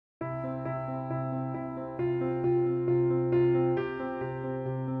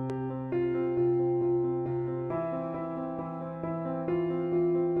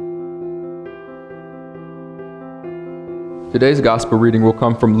Today's gospel reading will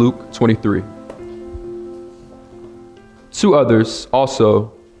come from Luke 23. Two others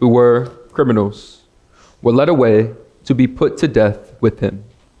also, who were criminals, were led away to be put to death with him.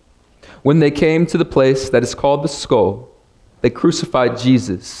 When they came to the place that is called the Skull, they crucified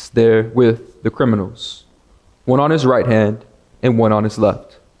Jesus there with the criminals, one on his right hand and one on his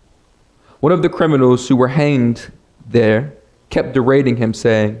left. One of the criminals who were hanged there kept deriding him,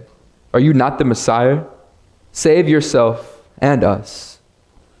 saying, "Are you not the Messiah? Save yourself and us."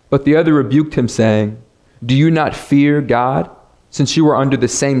 But the other rebuked him, saying, "Do you not fear God, since you are under the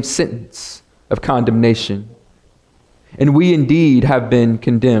same sentence of condemnation? And we indeed have been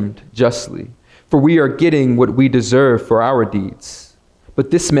condemned justly, for we are getting what we deserve for our deeds. But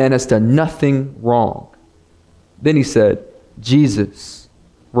this man has done nothing wrong." Then he said, "Jesus,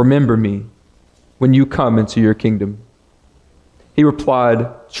 remember me when you come into your kingdom." He replied,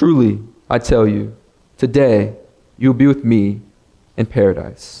 "Truly, I tell you, today you'll be with me in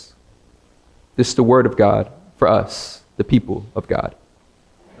paradise." This is the word of God for us, the people of God.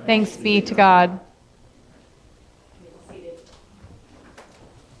 Thanks be to God.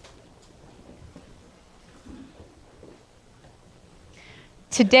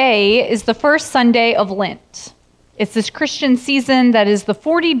 Today is the first Sunday of Lent. It's this Christian season that is the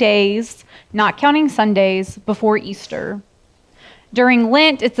 40 days, not counting Sundays, before Easter. During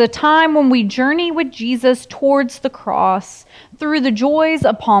Lent, it's a time when we journey with Jesus towards the cross, through the joys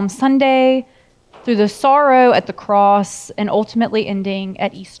of Palm Sunday, through the sorrow at the cross, and ultimately ending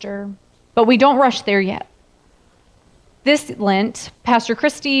at Easter. But we don't rush there yet. This Lent, Pastor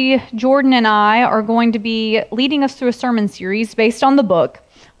Christy, Jordan, and I are going to be leading us through a sermon series based on the book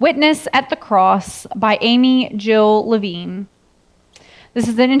Witness at the Cross by Amy Jill Levine. This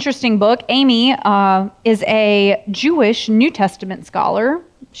is an interesting book. Amy is a Jewish New Testament scholar.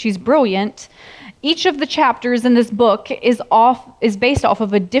 She's brilliant. Each of the chapters in this book is based off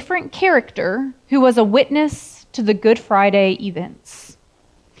of a different character who was a witness to the Good Friday events.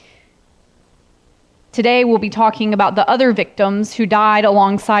 Today we'll be talking about the other victims who died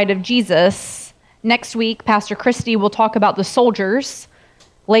alongside of Jesus. Next week, Pastor Christy will talk about the soldiers.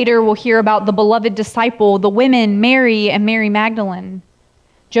 Later we'll hear about the beloved disciple, the women, Mary and Mary Magdalene.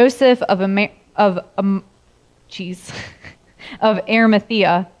 Joseph of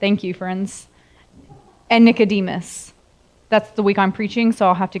Arimathea. Thank you, friends. And Nicodemus. That's the week I'm preaching, so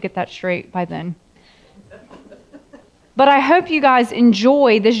I'll have to get that straight by then. But I hope you guys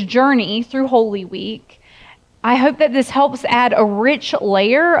enjoy this journey through Holy Week. I hope that this helps add a rich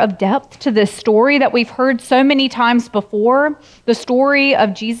layer of depth to this story that we've heard so many times before, the story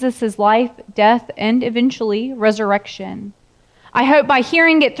of Jesus' life, death, and eventually resurrection. I hope by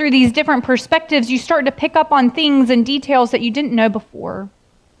hearing it through these different perspectives, you start to pick up on things and details that you didn't know before.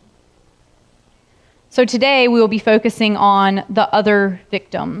 So today we will be focusing on the other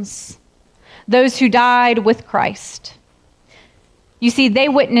victims, those who died with Christ. You see, they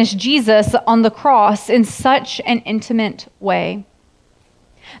witnessed Jesus on the cross in such an intimate way.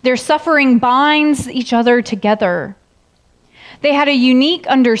 Their suffering binds each other together. They had a unique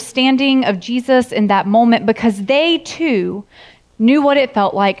understanding of Jesus in that moment because they too knew what it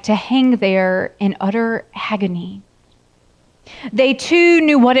felt like to hang there in utter agony. They too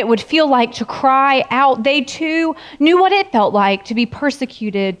knew what it would feel like to cry out. They too knew what it felt like to be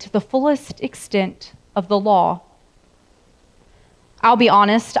persecuted to the fullest extent of the law. I'll be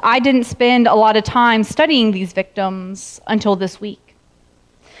honest, I didn't spend a lot of time studying these victims until this week.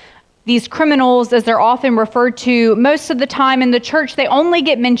 These criminals, as they're often referred to, most of the time in the church, they only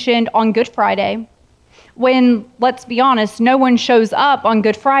get mentioned on Good Friday, when, let's be honest, no one shows up on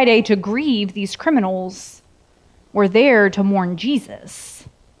Good Friday to grieve these criminals. We're there to mourn Jesus.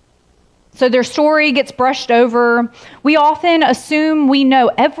 So their story gets brushed over. We often assume we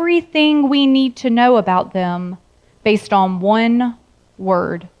know everything we need to know about them based on one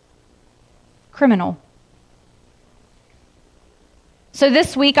word: criminal. So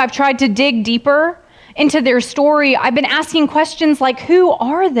this week I've tried to dig deeper into their story. I've been asking questions like, who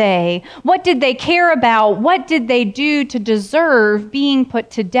are they? What did they care about? What did they do to deserve being put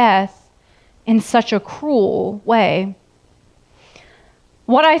to death in such a cruel way?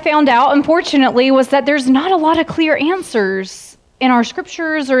 What I found out, unfortunately, was that there's not a lot of clear answers in our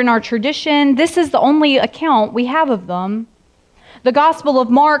scriptures or in our tradition. This is the only account we have of them. The Gospel of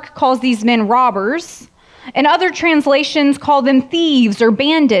Mark calls these men robbers, and other translations call them thieves or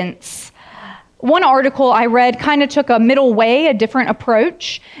bandits. One article I read kind of took a middle way, a different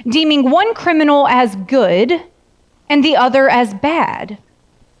approach, deeming one criminal as good and the other as bad.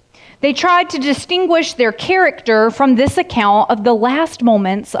 They tried to distinguish their character from this account of the last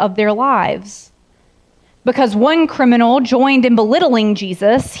moments of their lives. because one criminal joined in belittling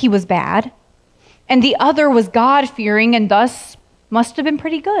Jesus, he was bad, and the other was God-fearing and thus must have been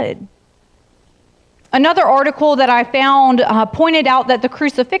pretty good. Another article that I found pointed out that the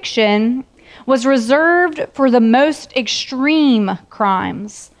crucifixion was reserved for the most extreme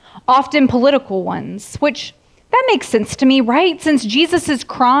crimes, often political ones, which that makes sense to me, right? Since Jesus'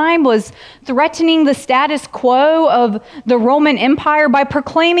 crime was threatening the status quo of the Roman Empire by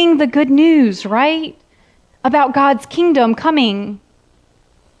proclaiming the good news, right? About God's kingdom coming.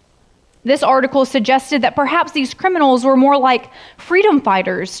 This article suggested that perhaps these criminals were more like freedom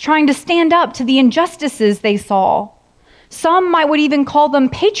fighters trying to stand up to the injustices they saw. Some would even call them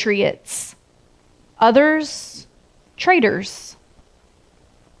patriots. Others, traitors.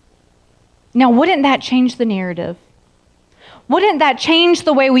 Now, wouldn't that change the narrative? Wouldn't that change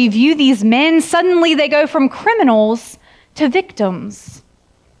the way we view these men? Suddenly they go from criminals to victims.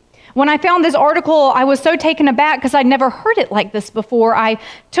 When I found this article, I was so taken aback because I'd never heard it like this before. I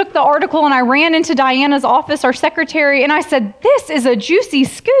took the article and I ran into Diana's office, our secretary, and I said, "This is a juicy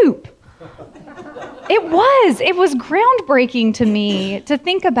scoop." It was groundbreaking to me to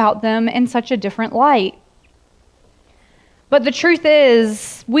think about them in such a different light. But the truth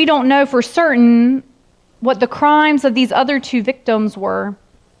is, we don't know for certain what the crimes of these other two victims were.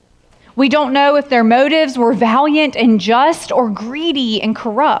 We don't know if their motives were valiant and just or greedy and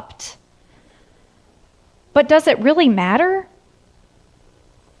corrupt. But does it really matter?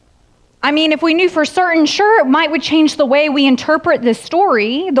 I mean, if we knew for certain, sure, it would change the way we interpret this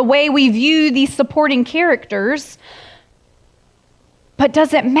story, the way we view these supporting characters. But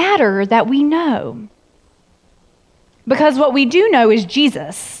does it matter that we know? Because what we do know is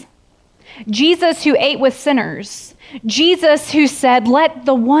Jesus. Jesus who ate with sinners. Jesus who said, "Let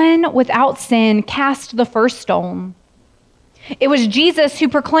the one without sin cast the first stone." It was Jesus who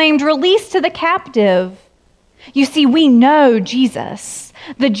proclaimed, "Release to the captive." You see, we know Jesus,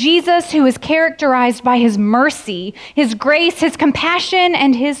 the Jesus who is characterized by his mercy, his grace, his compassion,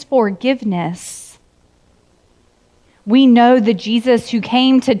 and his forgiveness. We know the Jesus who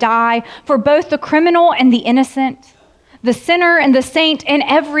came to die for both the criminal and the innocent, the sinner and the saint, and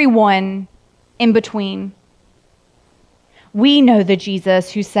everyone in between. We know the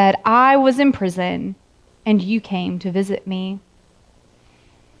Jesus who said, "I was in prison and you came to visit me."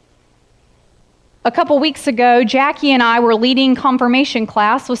 A couple weeks ago, Jackie and I were leading confirmation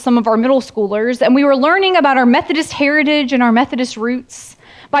class with some of our middle schoolers, and we were learning about our Methodist heritage and our Methodist roots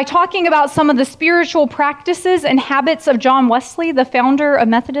by talking about some of the spiritual practices and habits of John Wesley, the founder of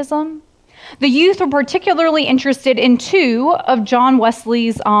Methodism. The youth were particularly interested in two of John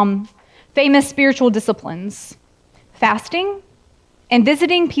Wesley's famous spiritual disciplines: fasting and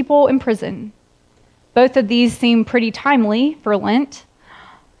visiting people in prison. Both of these seem pretty timely for Lent.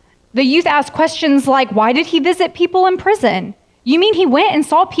 The youth asked questions like, why did he visit people in prison? You mean he went and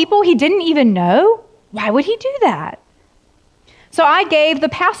saw people he didn't even know? Why would he do that? So I gave the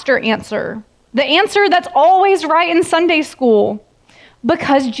pastor answer, the answer that's always right in Sunday school,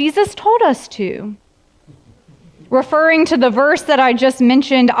 because Jesus told us to. Referring to the verse that I just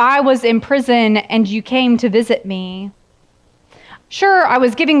mentioned, "I was in prison and you came to visit me." Sure, I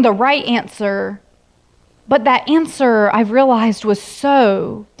was giving the right answer, but that answer, I've realized, was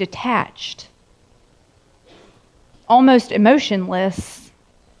so detached, almost emotionless.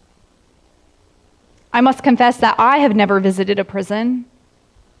 I must confess that I have never visited a prison.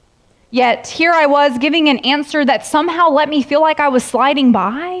 Yet here I was giving an answer that somehow let me feel like I was sliding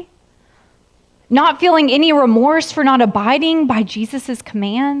by, not feeling any remorse for not abiding by Jesus'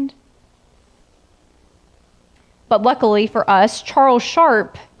 command. But luckily for us, Charles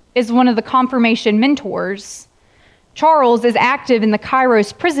Sharp is one of the confirmation mentors. Charles is active in the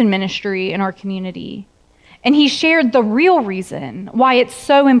Kairos prison ministry in our community, and he shared the real reason why it's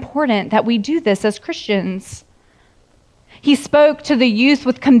so important that we do this as Christians. He spoke to the youth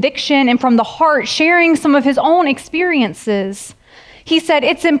with conviction and from the heart, sharing some of his own experiences. He said,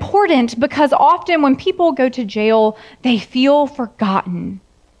 it's important because often when people go to jail, they feel forgotten.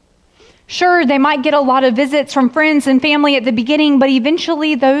 Sure, they might get a lot of visits from friends and family at the beginning, but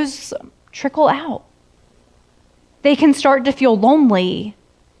eventually those trickle out. They can start to feel lonely,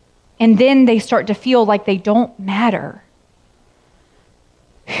 and then they start to feel like they don't matter.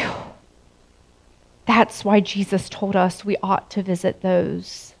 Whew. That's why Jesus told us we ought to visit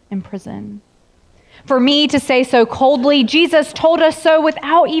those in prison. For me to say so coldly, Jesus told us so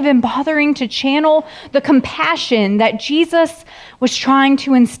without even bothering to channel the compassion that Jesus was trying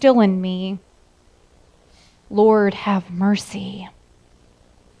to instill in me. Lord, have mercy.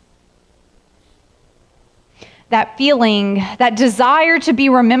 That feeling, that desire to be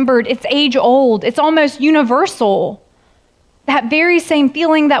remembered, it's age old. It's almost universal. That very same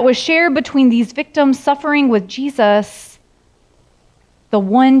feeling that was shared between these victims suffering with Jesus, the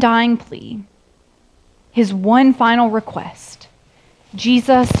one dying plea, his one final request,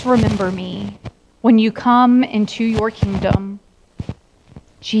 Jesus, remember me when you come into your kingdom.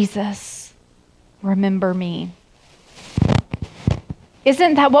 Jesus, remember me.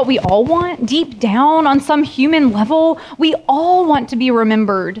 Isn't that what we all want? Deep down on some human level, we all want to be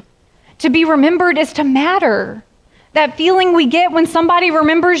remembered. To be remembered is to matter. That feeling we get when somebody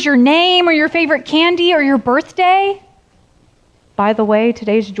remembers your name or your favorite candy or your birthday. By the way,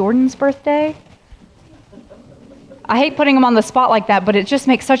 today's Jordan's birthday. I hate putting him on the spot like that, but it just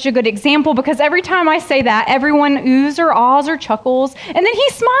makes such a good example because every time I say that, everyone oohs or ahs or chuckles, and then he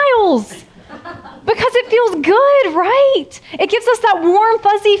smiles. Because it feels good, right? It gives us that warm,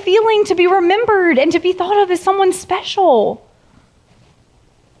 fuzzy feeling to be remembered and to be thought of as someone special.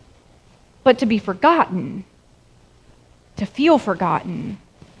 But to be forgotten, to feel forgotten,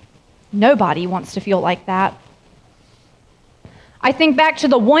 nobody wants to feel like that. I think back to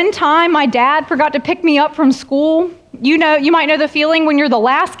the one time my dad forgot to pick me up from school. You might know the feeling when you're the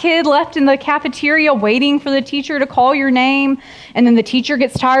last kid left in the cafeteria waiting for the teacher to call your name, and then the teacher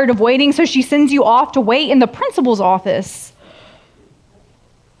gets tired of waiting, so she sends you off to wait in the principal's office.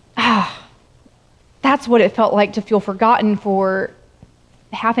 That's what it felt like to feel forgotten for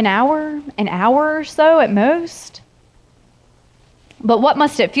half an hour or so at most. But what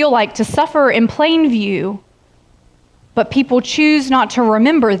must it feel like to suffer in plain view, but people choose not to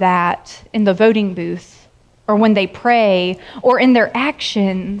remember that in the voting booth, or when they pray, or in their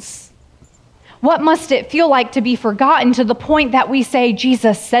actions? What must it feel like to be forgotten to the point that we say,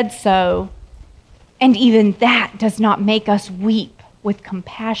 Jesus said so, and even that does not make us weep with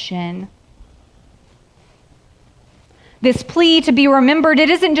compassion? This plea to be remembered, it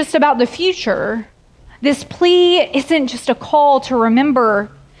isn't just about the future. This plea isn't just a call to remember.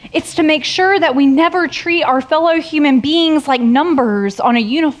 It's to make sure that we never treat our fellow human beings like numbers on a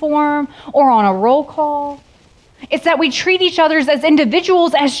uniform or on a roll call. It's that we treat each other as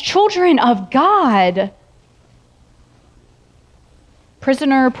individuals, as children of God.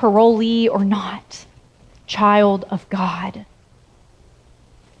 Prisoner, parolee, or not, child of God.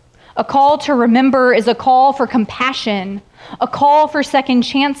 A call to remember is a call for compassion, a call for second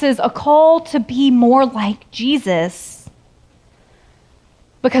chances, a call to be more like Jesus.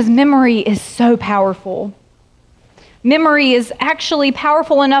 Because memory is so powerful. Memory is actually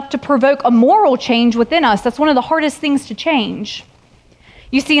powerful enough to provoke a moral change within us. That's one of the hardest things to change.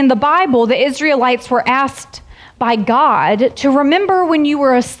 You see, in the Bible, the Israelites were asked by God to remember when you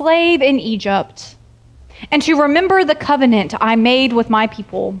were a slave in Egypt and to remember the covenant I made with my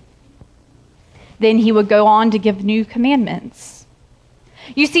people. Then he would go on to give new commandments.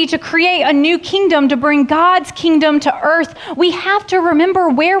 You see, to create a new kingdom, to bring God's kingdom to earth, we have to remember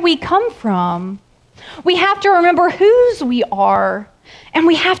where we come from. We have to remember whose we are, and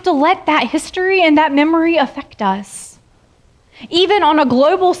we have to let that history and that memory affect us. Even on a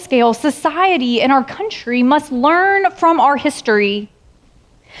global scale, society and our country must learn from our history.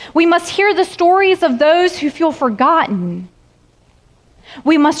 We must hear the stories of those who feel forgotten.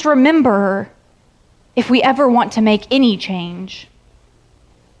 We must remember if we ever want to make any change.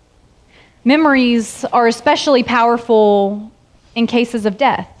 Memories are especially powerful in cases of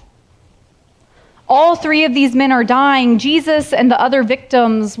death. All three of these men are dying. Jesus and the other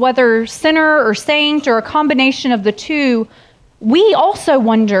victims, whether sinner or saint or a combination of the two, we also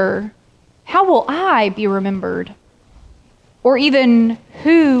wonder, how will I be remembered? Or even,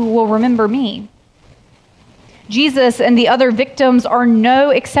 who will remember me? Jesus and the other victims are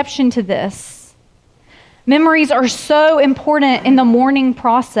no exception to this. Memories are so important in the mourning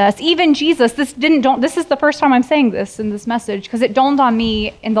process. Even Jesus, this is the first time I'm saying this in this message, because it dawned on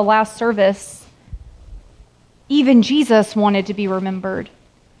me in the last service. Even Jesus wanted to be remembered.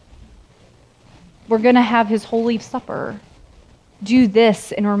 We're going to have his Holy Supper. Do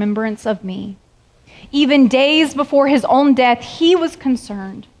this in remembrance of me. Even days before his own death, he was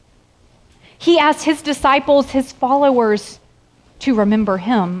concerned. He asked his disciples, his followers, to remember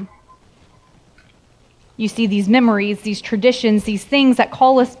him. You see, these memories, these traditions, these things that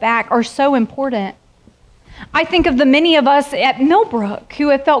call us back are so important. I think of the many of us at Millbrook who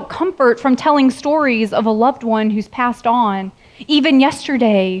have felt comfort from telling stories of a loved one who's passed on. Even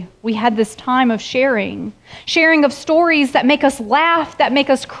yesterday, we had this time of sharing of stories that make us laugh, that make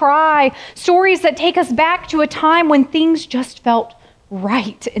us cry, stories that take us back to a time when things just felt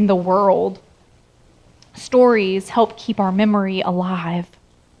right in the world. Stories help keep our memory alive.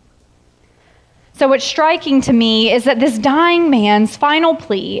 So what's striking to me is that this dying man's final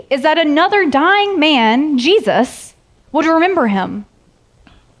plea is that another dying man, Jesus, would remember him.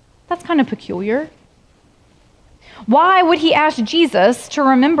 That's kind of peculiar. Why would he ask Jesus to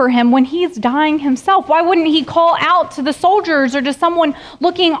remember him when he's dying himself? Why wouldn't he call out to the soldiers or to someone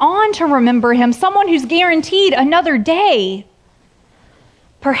looking on to remember him, someone who's guaranteed another day?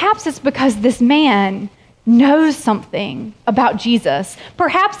 Perhaps it's because this man knows something about Jesus.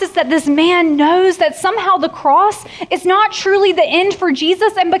 Perhaps it's that this man knows that somehow the cross is not truly the end for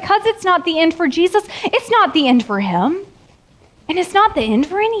Jesus, and because it's not the end for Jesus, it's not the end for him, and it's not the end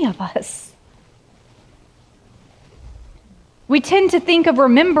for any of us. We tend to think of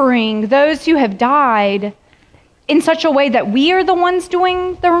remembering those who have died in such a way that we are the ones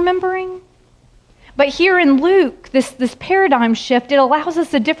doing the remembering. But here in Luke, this paradigm shift, it allows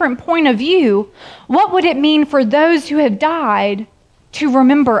us a different point of view. What would it mean for those who have died to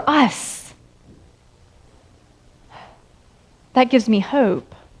remember us? That gives me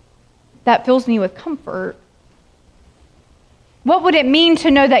hope. That fills me with comfort. What would it mean to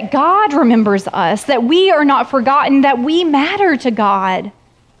know that God remembers us, that we are not forgotten, that we matter to God?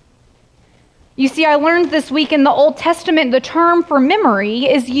 You see, I learned this week in the Old Testament, the term for memory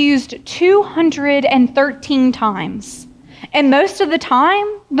is used 213 times. And most of the time,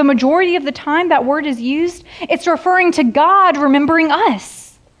 the majority of the time that word is used, it's referring to God remembering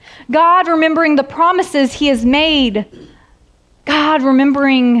us. God remembering the promises he has made. God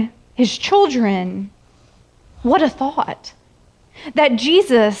remembering his children. What a thought. That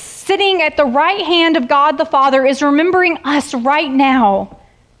Jesus, sitting at the right hand of God the Father, is remembering us right now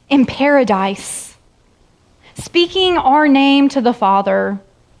in paradise, speaking our name to the Father.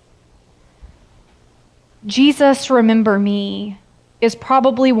 Jesus, remember me, is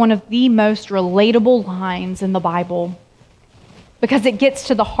probably one of the most relatable lines in the Bible because it gets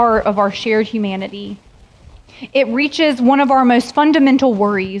to the heart of our shared humanity. It reaches one of our most fundamental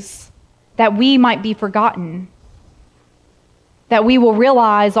worries, that we might be forgotten, that we will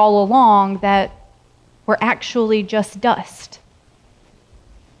realize all along that we're actually just dust.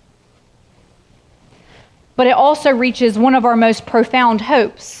 But it also reaches one of our most profound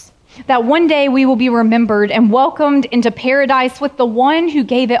hopes, that one day we will be remembered and welcomed into paradise with the one who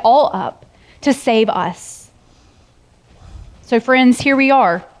gave it all up to save us. So friends, here we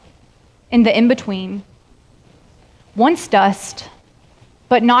are in the in-between. Once dust,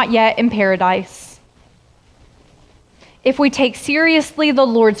 but not yet in paradise. If we take seriously the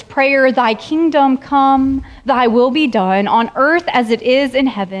Lord's Prayer, thy kingdom come, thy will be done on earth as it is in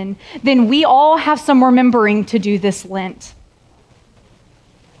heaven, then we all have some remembering to do this Lent.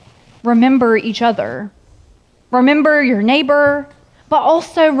 Remember each other. Remember your neighbor, but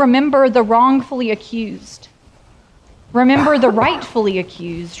also remember the wrongfully accused. Remember the rightfully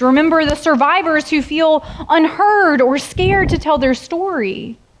accused. Remember the survivors who feel unheard or scared to tell their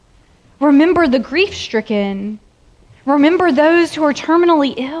story. Remember the grief-stricken. Remember those who are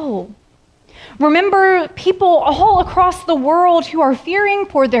terminally ill. Remember people all across the world who are fearing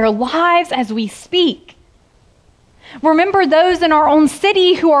for their lives as we speak. Remember those in our own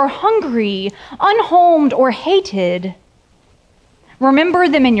city who are hungry, unhomed, or hated. Remember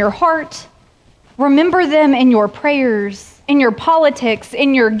them in your heart. Remember them in your prayers, in your politics,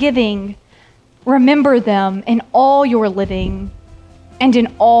 in your giving. Remember them in all your living and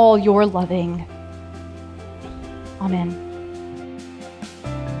in all your loving. Amen.